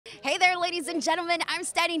Hey there, ladies and gentlemen. I'm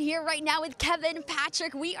standing here right now with Kevin,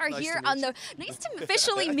 Patrick. We are Nice here to on meet the. Nice to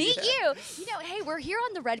officially meet Yeah. you. You know, hey, we're here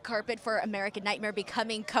on the red carpet for American Nightmare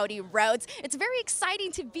becoming Cody Rhodes. It's very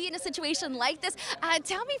exciting to be in a situation like this.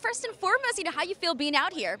 Tell me first and foremost, how you feel being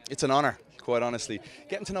out here. It's an honor, quite honestly.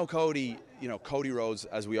 Getting to know Cody, Cody Rhodes,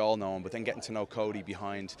 as we all know him, but then getting to know Cody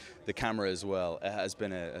behind the camera as well has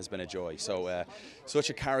been a joy. So,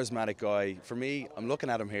 such a charismatic guy. For me, I'm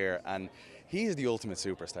looking at him here, and he is the ultimate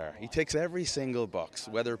superstar. He ticks every single box,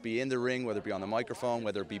 whether it be in the ring, whether it be on the microphone,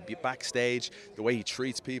 whether it be backstage, the way he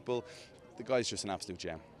treats people. The guy's just an absolute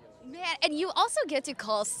gem. Man, and you also get to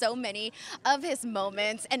call so many of his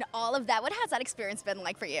moments and all of that. What has that experience been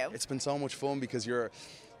like for you? It's been so much fun because you're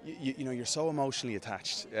so emotionally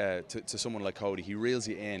attached to someone like Cody. He reels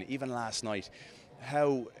you in. Even last night,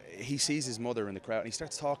 how he sees his mother in the crowd and he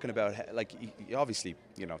starts talking about, he obviously,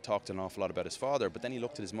 talked an awful lot about his father, but then he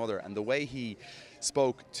looked at his mother, and the way he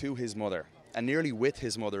spoke to his mother and nearly with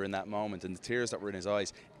his mother in that moment, and the tears that were in his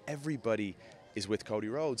eyes, everybody is with Cody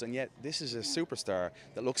Rhodes, and yet this is a superstar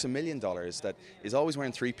that looks $1 million, that is always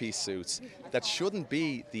wearing three-piece suits, that shouldn't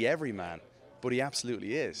be the everyman, but he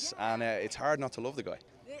absolutely is, and it's hard not to love the guy.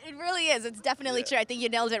 It really is. It's definitely true. I think you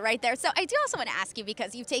nailed it right there. So I do also want to ask you,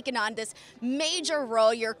 because you've taken on this major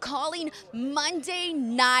role. You're calling Monday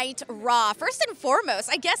Night Raw. First and foremost,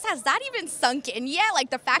 I guess, has that even sunk in yet? Like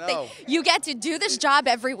the fact that you get to do this job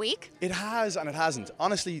every week? It has and it hasn't.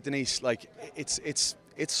 Honestly, Denise, it's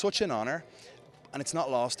such an honor. And it's not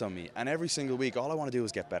lost on me. And every single week, all I want to do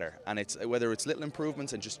is get better. And it's whether it's little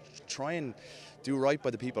improvements and just try and do right by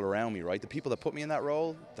the people around me, right? The people that put me in that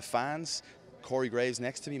role, the fans, Corey Graves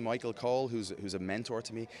next to me, Michael Cole, who's a mentor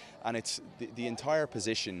to me, and it's the entire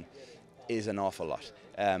position is an awful lot.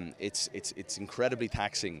 It's incredibly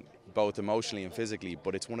taxing, both emotionally and physically.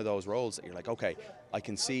 But it's one of those roles that you're like, okay, I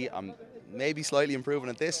can see I'm maybe slightly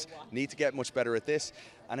improving at this, need to get much better at this,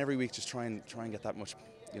 and every week just try and get that much,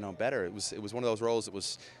 better. It was one of those roles.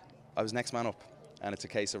 I was next man up, and it's a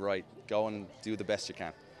case of right, go and do the best you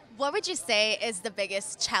can. What would you say is the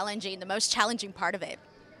most challenging part of it?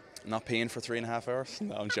 Not peeing for 3.5 hours?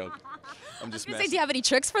 No, I'm joking. I'm just messing. Do you have any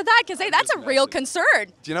tricks for that? Because hey, that's a real concern.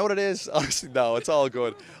 Do you know what it is? Honestly, no, it's all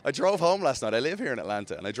good. I drove home last night. I live here in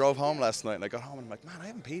Atlanta, and I drove home last night, and I got home, and I'm like, man, I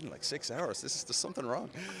haven't peed in like 6 hours. There's something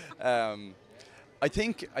wrong. I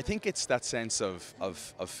think it's that sense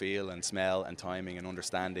of feel and smell and timing and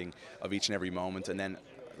understanding of each and every moment, and then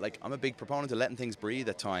I'm a big proponent of letting things breathe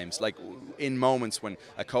at times, like in moments when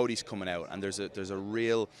a Cody's coming out and there's a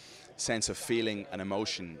real sense of feeling and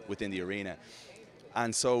emotion within the arena,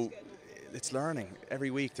 and so it's learning every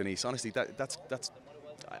week, Denise. Honestly, that's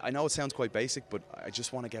I know it sounds quite basic, but I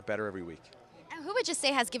just want to get better every week. And who would you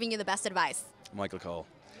say has given you the best advice? Michael Cole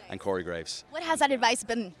and Corey Graves. What has that advice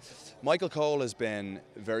been? Michael Cole has been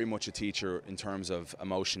very much a teacher in terms of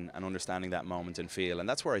emotion and understanding that moment and feel, and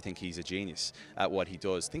that's where I think he's a genius at what he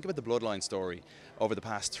does. Think about the Bloodline story over the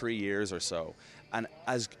past 3 years or so, and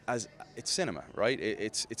as it's cinema, right?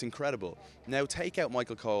 It's incredible. Now take out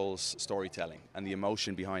Michael Cole's storytelling and the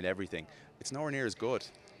emotion behind everything. It's nowhere near as good.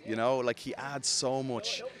 He adds so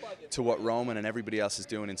much to what Roman and everybody else is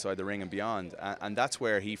doing inside the ring and beyond, and that's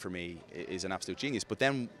where he, for me, is an absolute genius. But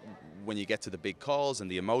then when you get to the big calls and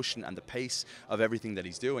the emotion and the pace of everything that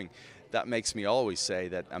he's doing, that makes me always say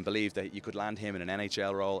that and believe that you could land him in an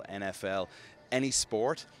NHL role, NFL, any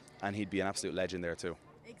sport, and he'd be an absolute legend there too.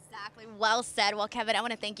 Exactly. Well said. Well, Kevin, I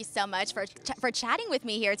want to thank you so much for chatting with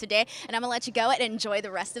me here today, and I'm going to let you go and enjoy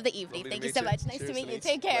the rest of the evening. Thank you so much. Nice to meet you.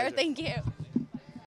 Take care. Thank you.